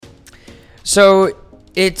So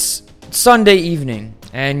it's Sunday evening,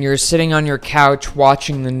 and you're sitting on your couch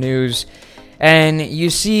watching the news, and you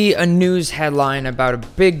see a news headline about a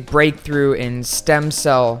big breakthrough in stem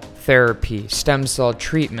cell therapy, stem cell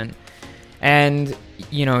treatment. And,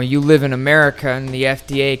 you live in America, and the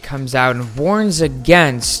FDA comes out and warns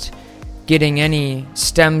against getting any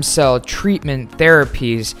stem cell treatment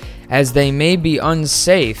therapies as they may be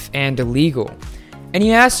unsafe and illegal. And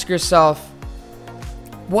you ask yourself,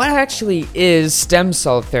 what actually is stem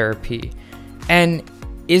cell therapy? And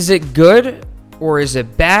is it good, or is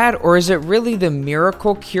it bad, or is it really the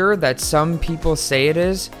miracle cure that some people say it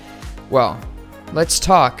is? Well, let's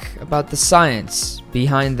talk about the science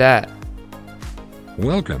behind that.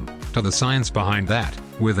 Welcome to The Science Behind That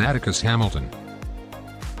with Atticus Hamilton.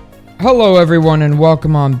 Hello, everyone, and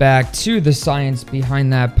welcome on back to The Science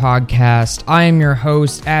Behind That podcast. I am your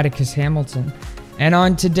host, Atticus Hamilton. And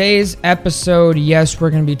on today's episode, yes,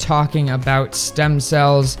 we're going to be talking about stem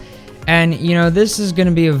cells. And, this is going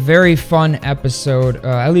to be a very fun episode,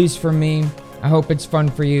 at least for me. I hope it's fun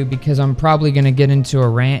for you because I'm probably going to get into a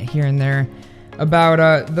rant here and there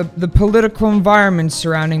about the political environment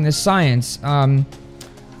surrounding the science.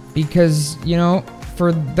 Because,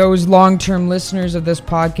 for those long-term listeners of this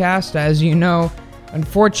podcast, as you know,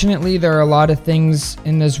 unfortunately, there are a lot of things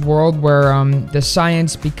in this world where the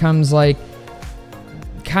science becomes like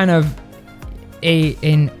kind of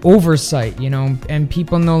an oversight, and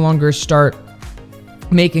people no longer start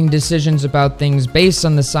making decisions about things based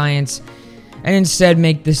on the science and instead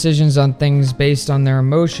make decisions on things based on their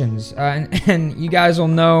emotions. And you guys will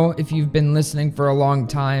know, if you've been listening for a long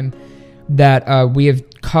time, that we have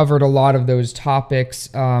covered a lot of those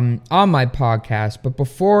topics on my podcast. But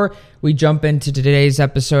before we jump into today's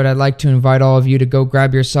episode, I'd like to invite all of you to go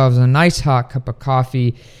grab yourselves a nice hot cup of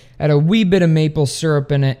coffee, add a wee bit of maple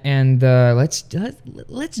syrup in it, and let's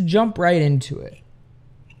jump right into it.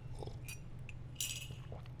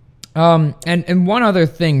 And one other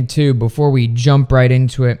thing too before we jump right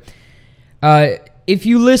into it. If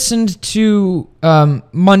you listened to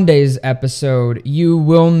Monday's episode, you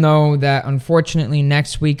will know that unfortunately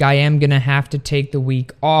next week I am going to have to take the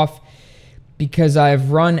week off because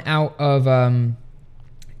I've run out of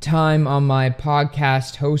time on my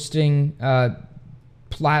podcast hosting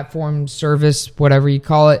platform, service, whatever you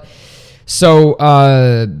call it. So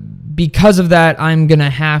because of that, I'm going to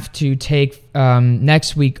have to take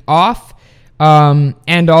next week off.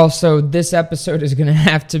 And also, this episode is going to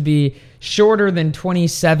have to be shorter than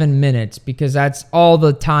 27 minutes because that's all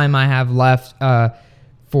the time I have left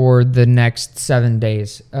for the next 7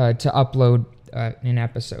 days to upload an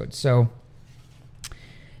episode. So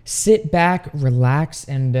sit back, relax,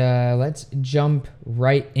 and let's jump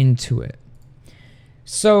right into it.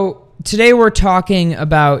 So today we're talking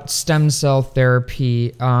about stem cell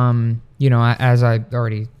therapy, as I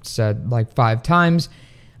already said like 5 times.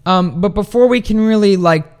 But before we can really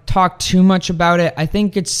talk too much about it, I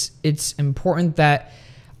think it's important that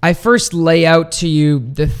I first lay out to you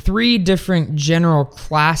the 3 different general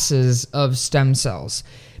classes of stem cells.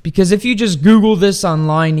 Because if you just Google this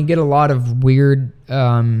online, you get a lot of weird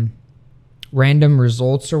random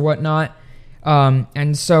results or whatnot.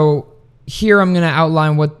 And so here I'm going to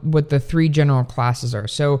outline what the 3 general classes are.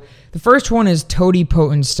 So the first one is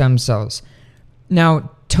totipotent stem cells.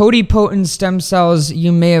 Now, totipotent stem cells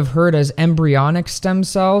you may have heard as embryonic stem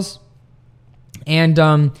cells.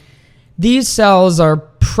 And these cells are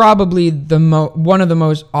probably one of the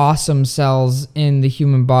most awesome cells in the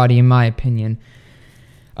human body, in my opinion.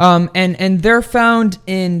 And they're found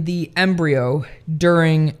in the embryo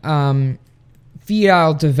during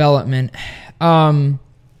fetal development.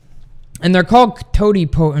 And they're called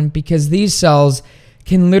totipotent because these cells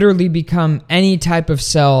can literally become any type of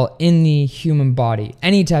cell in the human body,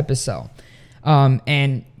 any type of cell.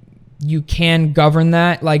 And you can govern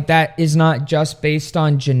that. That is not just based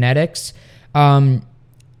on genetics. And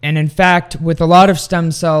in fact, with a lot of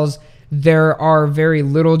stem cells, there are very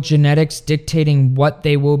little genetics dictating what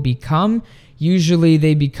they will become. Usually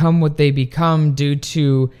they become what they become due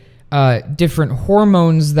to different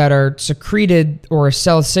hormones that are secreted or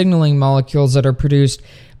cell signaling molecules that are produced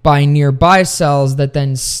by nearby cells that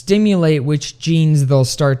then stimulate which genes they'll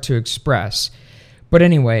start to express. But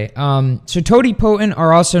anyway, so totipotent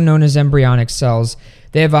are also known as embryonic cells.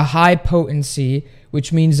 They have a high potency,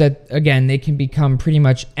 which means that, again, they can become pretty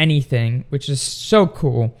much anything, which is so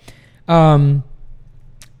cool. And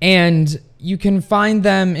you can find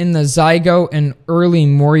them in the zygote and early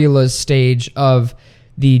morula stage of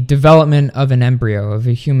the development of an embryo, of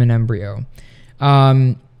a human embryo.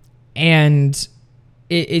 And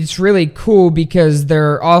it's really cool because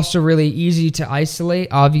they're also really easy to isolate,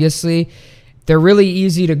 obviously. They're really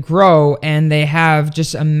easy to grow, and they have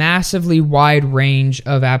just a massively wide range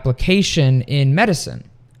of application in medicine.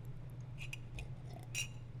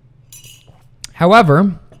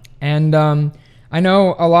 However, and I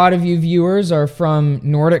know a lot of you viewers are from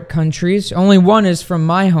Nordic countries. Only one is from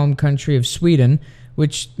my home country of Sweden,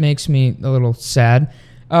 which makes me a little sad.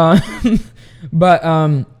 But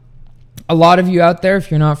a lot of you out there,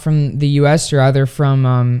 if you're not from the US, you're either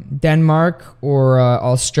from Denmark or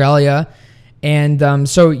Australia. And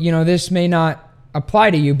so, this may not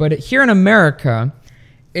apply to you, but here in America,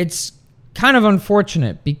 it's kind of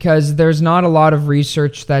unfortunate because there's not a lot of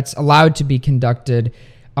research that's allowed to be conducted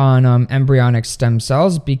on embryonic stem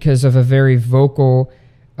cells because of a very vocal,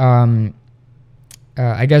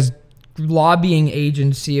 lobbying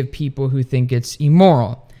agency of people who think it's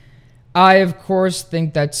immoral. I, of course,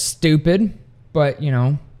 think that's stupid, but,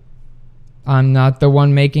 I'm not the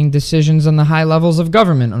one making decisions on the high levels of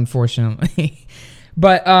government, unfortunately.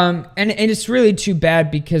 But, and it's really too bad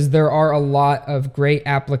because there are a lot of great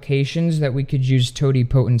applications that we could use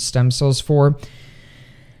totipotent stem cells for.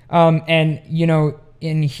 Here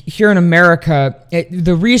in America,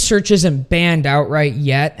 the research isn't banned outright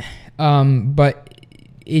yet, but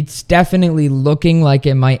it's definitely looking like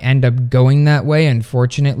it might end up going that way,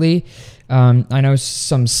 unfortunately. I know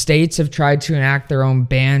some states have tried to enact their own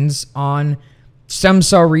bans on stem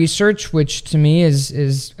cell research, which to me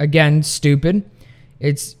is again stupid.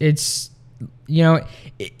 It's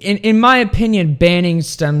in my opinion, banning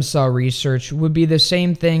stem cell research would be the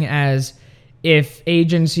same thing as if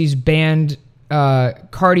agencies banned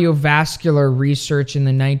cardiovascular research in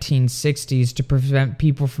the 1960s to prevent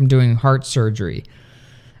people from doing heart surgery.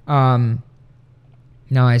 Now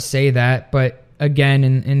I say that, but again,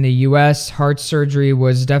 in the U.S., heart surgery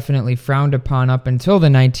was definitely frowned upon up until the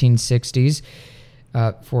 1960s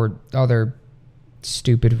for other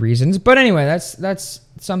stupid reasons. But anyway, that's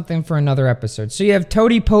something for another episode. So you have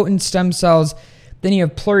totipotent stem cells, then you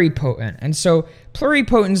have pluripotent. And so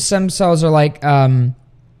pluripotent stem cells are like a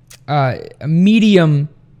medium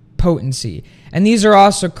potency. And these are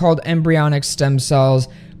also called embryonic stem cells,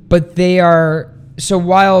 but they are... So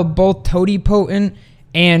while both totipotent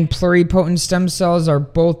and pluripotent stem cells are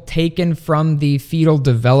both taken from the fetal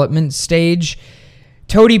development stage,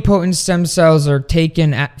 totipotent stem cells are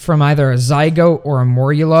taken from either a zygote or a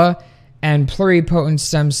morula, and pluripotent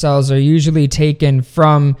stem cells are usually taken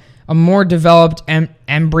from a more developed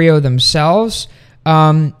embryo themselves,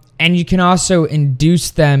 and you can also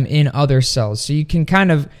induce them in other cells. So you can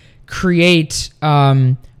kind of create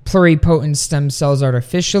pluripotent stem cells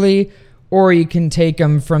artificially, or you can take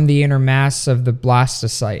them from the inner mass of the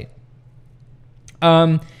blastocyte.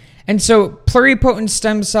 And so pluripotent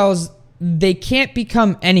stem cells, they can't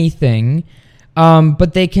become anything,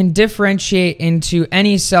 but they can differentiate into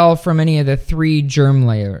any cell from any of the three germ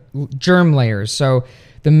layers. So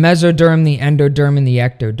the mesoderm, the endoderm, and the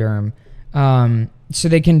ectoderm. So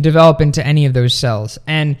they can develop into any of those cells.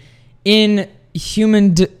 And in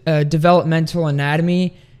human developmental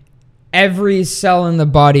anatomy, every cell in the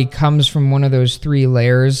body comes from one of those three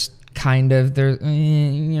layers, kind of.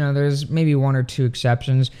 There's maybe one or two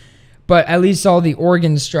exceptions, but at least all the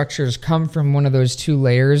organ structures come from one of those two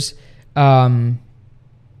layers. So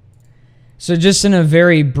just in a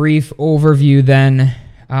very brief overview then,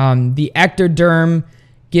 the ectoderm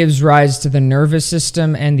gives rise to the nervous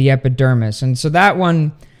system and the epidermis. And so that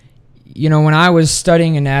one, when I was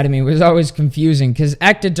studying anatomy, was always confusing because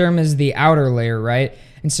ectoderm is the outer layer, right?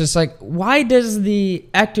 And so it's like, why does the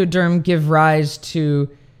ectoderm give rise to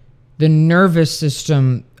the nervous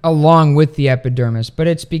system along with the epidermis? But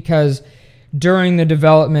it's because during the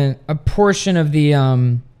development, a portion of the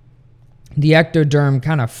ectoderm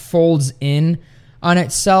kind of folds in on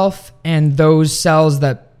itself, and those cells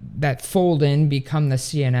that fold in become the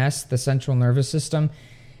CNS, the central nervous system.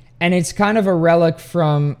 And it's kind of a relic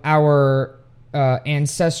from our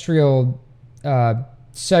ancestral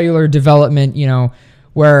cellular development,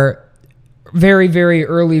 where very, very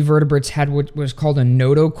early vertebrates had what was called a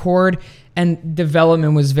notochord, and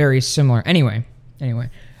development was very similar. Anyway.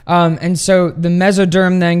 And so the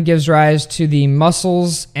mesoderm then gives rise to the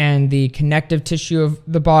muscles and the connective tissue of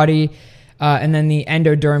the body, and then the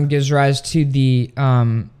endoderm gives rise to the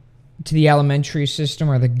alimentary system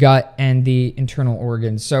or the gut and the internal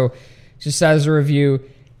organs. So just as a review,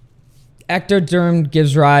 ectoderm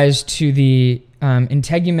gives rise to the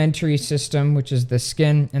integumentary system, which is the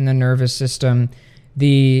skin and the nervous system.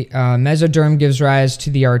 The mesoderm gives rise to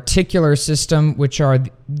the articular system, which are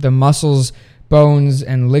the muscles, bones,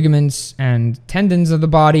 and ligaments and tendons of the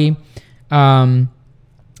body.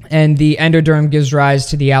 And the endoderm gives rise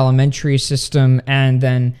to the alimentary system and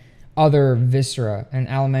then other viscera. And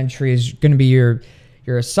alimentary is going to be your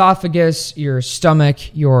esophagus, your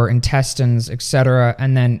stomach, your intestines, etc.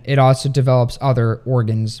 And then it also develops other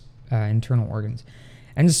organs, internal organs.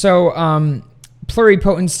 And so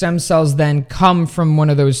pluripotent stem cells then come from one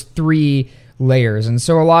of those three layers. And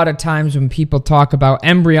so a lot of times when people talk about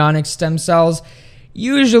embryonic stem cells,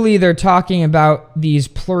 usually they're talking about these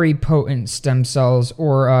pluripotent stem cells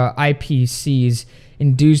or IPCs,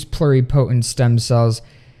 induced pluripotent stem cells.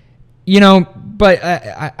 But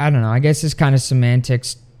I don't know. I guess it's kind of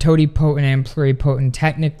semantics. Totipotent and pluripotent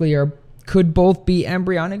technically could both be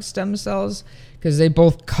embryonic stem cells because they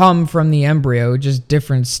both come from the embryo, just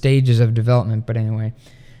different stages of development. But anyway,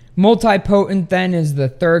 multipotent then is the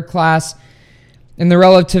third class. And the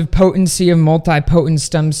relative potency of multipotent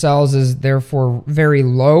stem cells is therefore very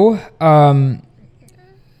low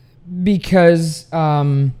because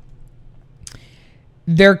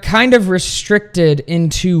they're kind of restricted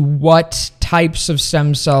into what types of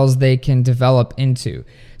stem cells they can develop into.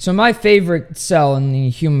 So my favorite cell in the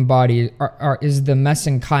human body is the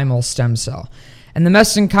mesenchymal stem cell. And the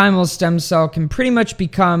mesenchymal stem cell can pretty much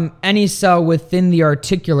become any cell within the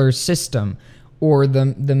articular system or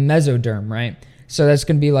the mesoderm, right? So that's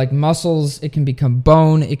going to be like muscles. It can become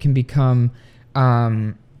bone. It can become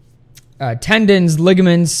tendons,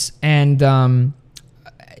 ligaments, and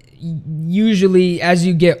usually as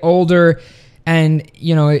you get older and,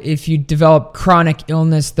 if you develop chronic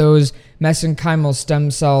illness, those mesenchymal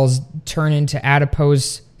stem cells turn into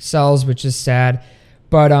adipose cells, which is sad.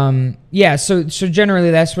 But so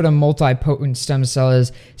generally that's what a multipotent stem cell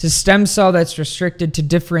is. It's a stem cell that's restricted to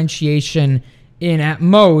differentiation in at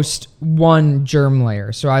most one germ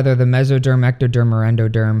layer. So either the mesoderm, ectoderm, or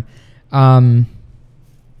endoderm.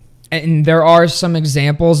 And there are some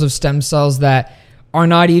examples of stem cells that are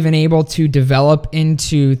not even able to develop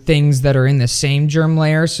into things that are in the same germ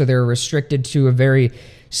layer. So they're restricted to a very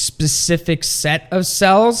specific set of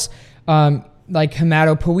cells, like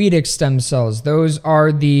hematopoietic stem cells. Those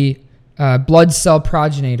are the blood cell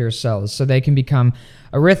progenitor cells. So they can become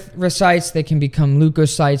erythrocytes, they can become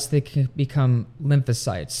leukocytes, they can become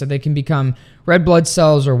lymphocytes. So they can become red blood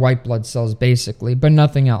cells or white blood cells, basically, but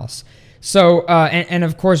nothing else. So, and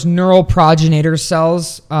of course, neural progenitor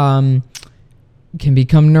cells can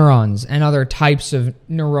become neurons and other types of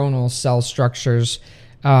neuronal cell structures.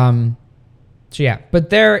 But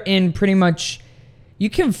they're in pretty much, you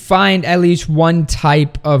can find at least one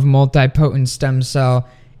type of multipotent stem cell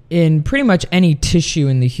in pretty much any tissue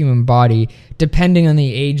in the human body, depending on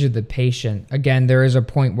the age of the patient. Again, there is a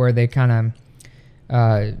point where they kind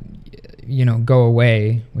of, go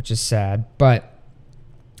away, which is sad. But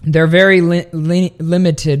they're very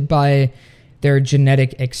limited by their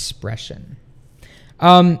genetic expression.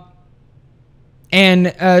 So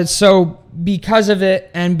because of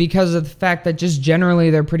it, and because of the fact that just generally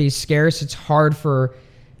they're pretty scarce, it's hard for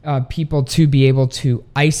people to be able to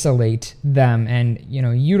isolate them and,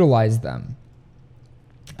 utilize them.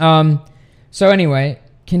 So anyway,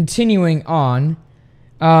 continuing on.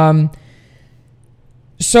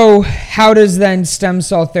 So how does then stem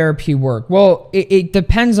cell therapy work? Well, it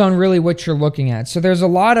depends on really what you're looking at. So there's a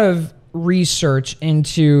lot of research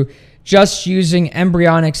into just using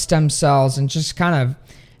embryonic stem cells and just kind of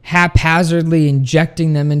haphazardly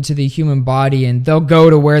injecting them into the human body, and they'll go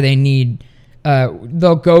to where they need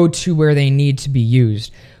to be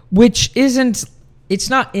used, which it's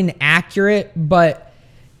not inaccurate, but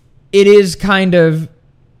it is kind of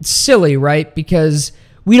silly, right? Because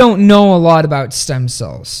we don't know a lot about stem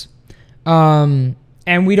cells. And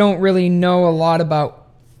we don't really know a lot about,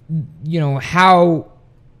 how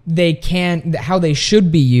they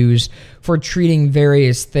should be used for treating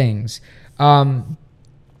various things. And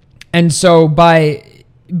so by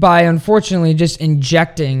unfortunately just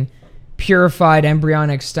injecting purified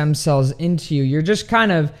embryonic stem cells into you, you're just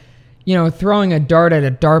kind of, throwing a dart at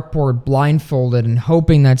a dartboard blindfolded and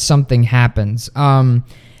hoping that something happens. And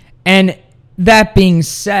that being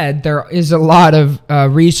said, there is a lot of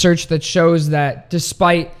research that shows that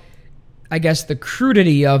despite, I guess, the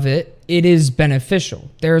crudity of it, it is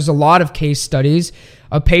beneficial. There's a lot of case studies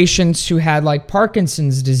of patients who had like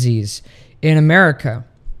Parkinson's disease in America.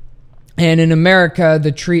 And in America,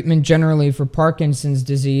 the treatment generally for Parkinson's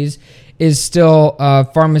disease is still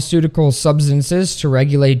pharmaceutical substances to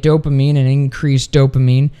regulate dopamine and increase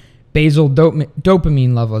basal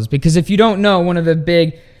dopamine levels. Because if you don't know, one of the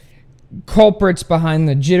big culprits behind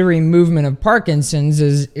the jittery movement of Parkinson's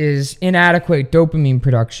is inadequate dopamine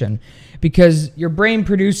production. Because your brain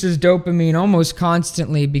produces dopamine almost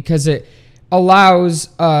constantly because it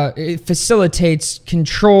it facilitates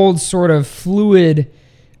controlled sort of fluid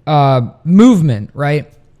movement,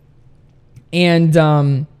 right? And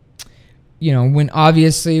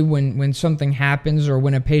when something happens or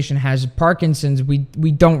when a patient has Parkinson's, we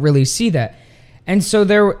don't really see that. And so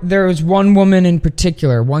there was one woman in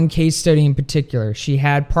particular, one case study in particular. She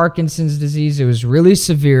had Parkinson's disease. It was really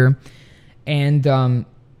severe. And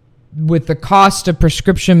with the cost of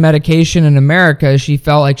prescription medication in America, she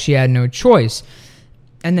felt like she had no choice.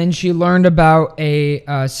 And then she learned about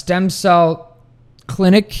a stem cell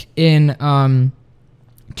clinic in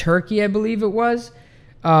Turkey, I believe it was.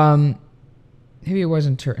 Maybe it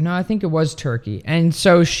wasn't Turkey. No, I think it was Turkey. And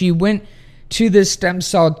so she went to this stem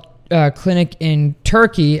cell clinic in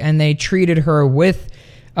Turkey, and they treated her with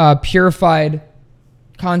purified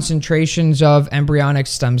concentrations of embryonic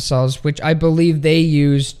stem cells, which I believe they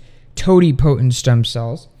used totipotent stem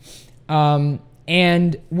cells.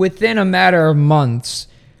 And within a matter of months,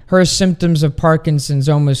 her symptoms of Parkinson's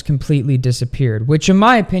almost completely disappeared, which in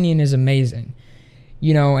my opinion is amazing.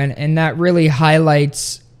 And that really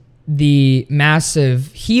highlights the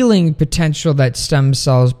massive healing potential that stem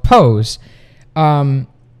cells pose.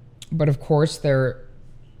 But of course,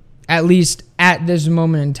 at least at this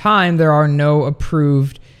moment in time, there are no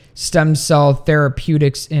approved stem cell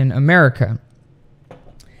therapeutics in America.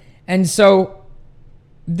 And so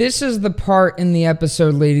this is the part in the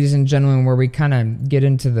episode, ladies and gentlemen, where we kind of get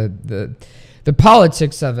into the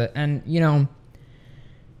politics of it. And,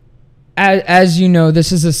 as you know,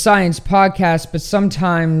 this is a science podcast, but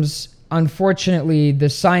sometimes, unfortunately, the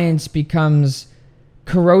science becomes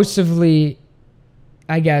corrosively,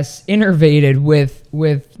 I guess, innervated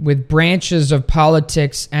with branches of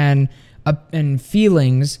politics and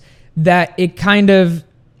feelings that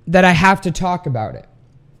I have to talk about it.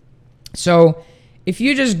 So if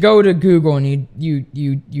you just go to Google and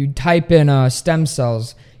you type in stem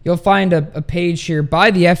cells, you'll find a page here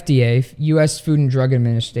by the FDA, U.S. Food and Drug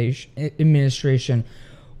Administration,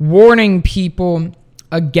 warning people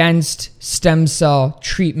against stem cell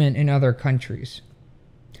treatment in other countries.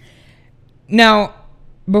 Now,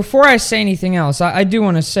 before I say anything else, I do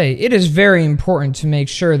want to say it is very important to make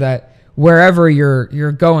sure that wherever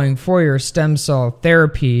you're going for your stem cell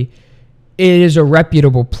therapy, it is a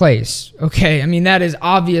reputable place. Okay, I mean, that is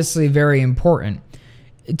obviously very important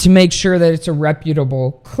to make sure that it's a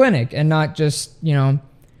reputable clinic and not just,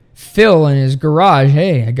 Phil in his garage.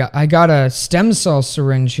 Hey, I got a stem cell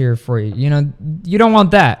syringe here for you. You don't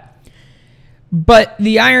want that. But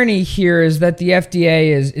the irony here is that the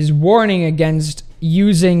FDA is warning against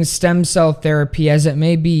using stem cell therapy as it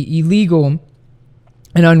may be illegal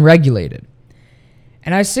and unregulated.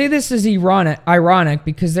 And I say this is ironic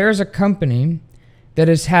because there's a company that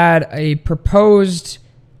has had a proposed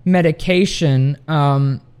medication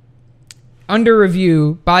under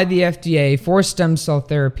review by the FDA for stem cell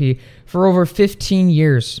therapy for over 15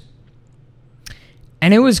 years.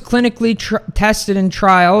 And it was clinically tested in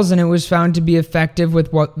trials, and it was found to be effective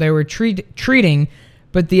with what they were treating,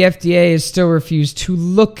 but the FDA has still refused to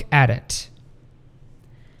look at it.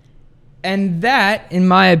 And that, in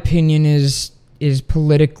my opinion, is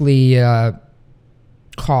politically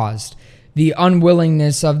caused. The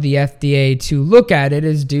unwillingness of the FDA to look at it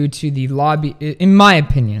is due to the lobby, in my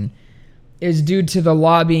opinion, is due to the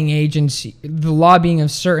lobbying of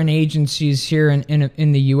certain agencies here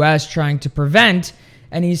in the U.S. trying to prevent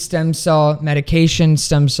any stem cell medication,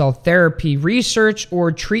 stem cell therapy research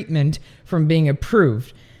or treatment from being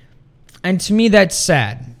approved. And to me, that's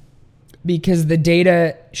sad because the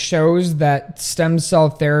data shows that stem cell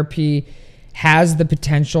therapy has the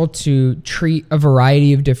potential to treat a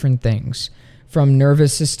variety of different things, from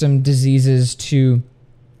nervous system diseases to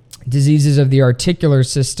diseases of the articular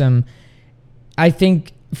system. I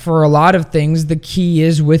think for a lot of things, the key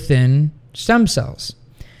is within stem cells.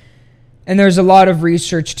 And there's a lot of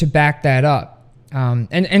research to back that up.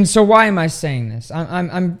 And so why am I saying this?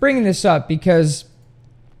 I'm bringing this up because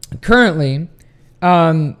currently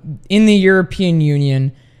in the European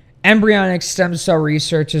Union, embryonic stem cell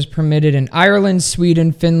research is permitted in Ireland,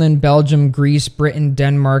 Sweden, Finland, Belgium, Greece, Britain,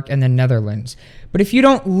 Denmark, and the Netherlands. But if you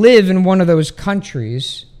don't live in one of those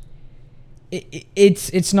countries,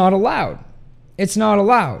 it's not allowed. It's not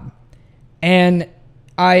allowed. And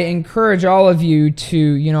I encourage all of you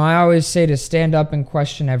to, I always say to stand up and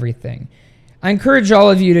question everything. I encourage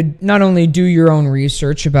all of you to not only do your own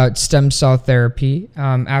research about stem cell therapy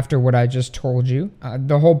after what I just told you.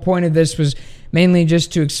 The whole point of this was mainly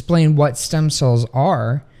just to explain what stem cells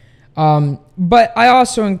are. But I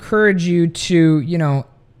also encourage you to,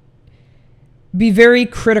 be very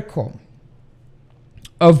critical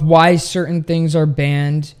of why certain things are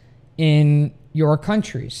banned in your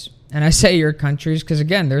countries. And I say your countries because,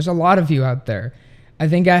 again, there's a lot of you out there. I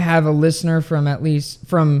think I have a listener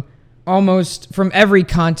from almost every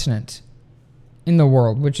continent in the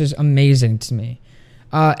world, which is amazing to me.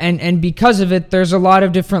 And because of it, there's a lot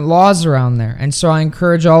of different laws around there. And so I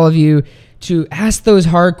encourage all of you to ask those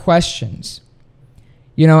hard questions.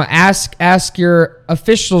 Ask your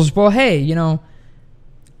officials, well, hey,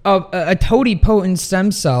 a totipotent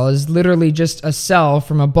stem cell is literally just a cell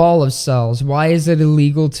from a ball of cells. Why is it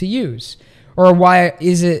illegal to use? Or why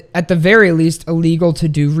is it, at the very least, illegal to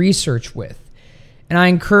do research with? And I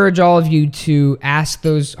encourage all of you to ask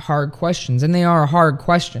those hard questions. And they are hard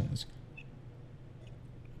questions.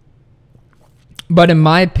 But in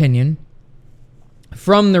my opinion,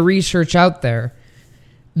 from the research out there,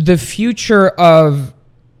 the future of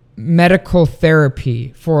medical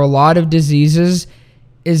therapy for a lot of diseases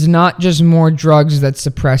is not just more drugs that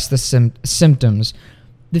suppress the symptoms.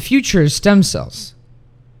 The future is stem cells.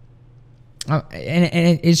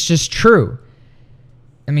 And it's just true.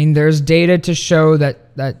 I mean, there's data to show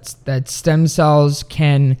that stem cells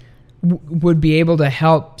would be able to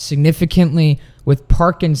help significantly with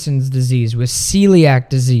Parkinson's disease, with celiac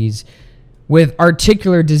disease, with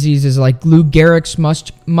articular diseases like Lou Gehrig's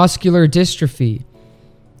muscular dystrophy.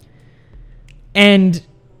 And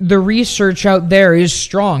the research out there is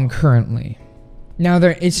strong currently. Now,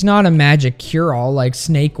 it's not a magic cure-all like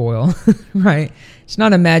snake oil, right? It's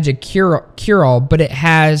not a magic cure-all, but it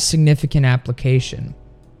has significant application.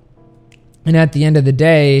 And at the end of the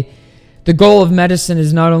day, the goal of medicine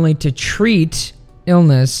is not only to treat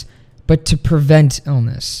illness, but to prevent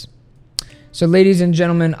illness. So, ladies and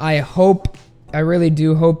gentlemen, I really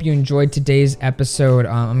do hope you enjoyed today's episode.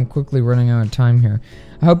 I'm quickly running out of time here.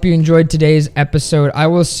 I hope you enjoyed today's episode. I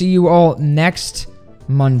will see you all next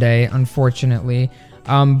Monday, unfortunately.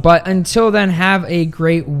 But until then, have a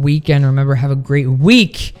great weekend. Remember, have a great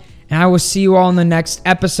week. And I will see you all in the next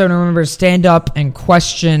episode. And remember, stand up and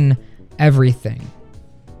question everything.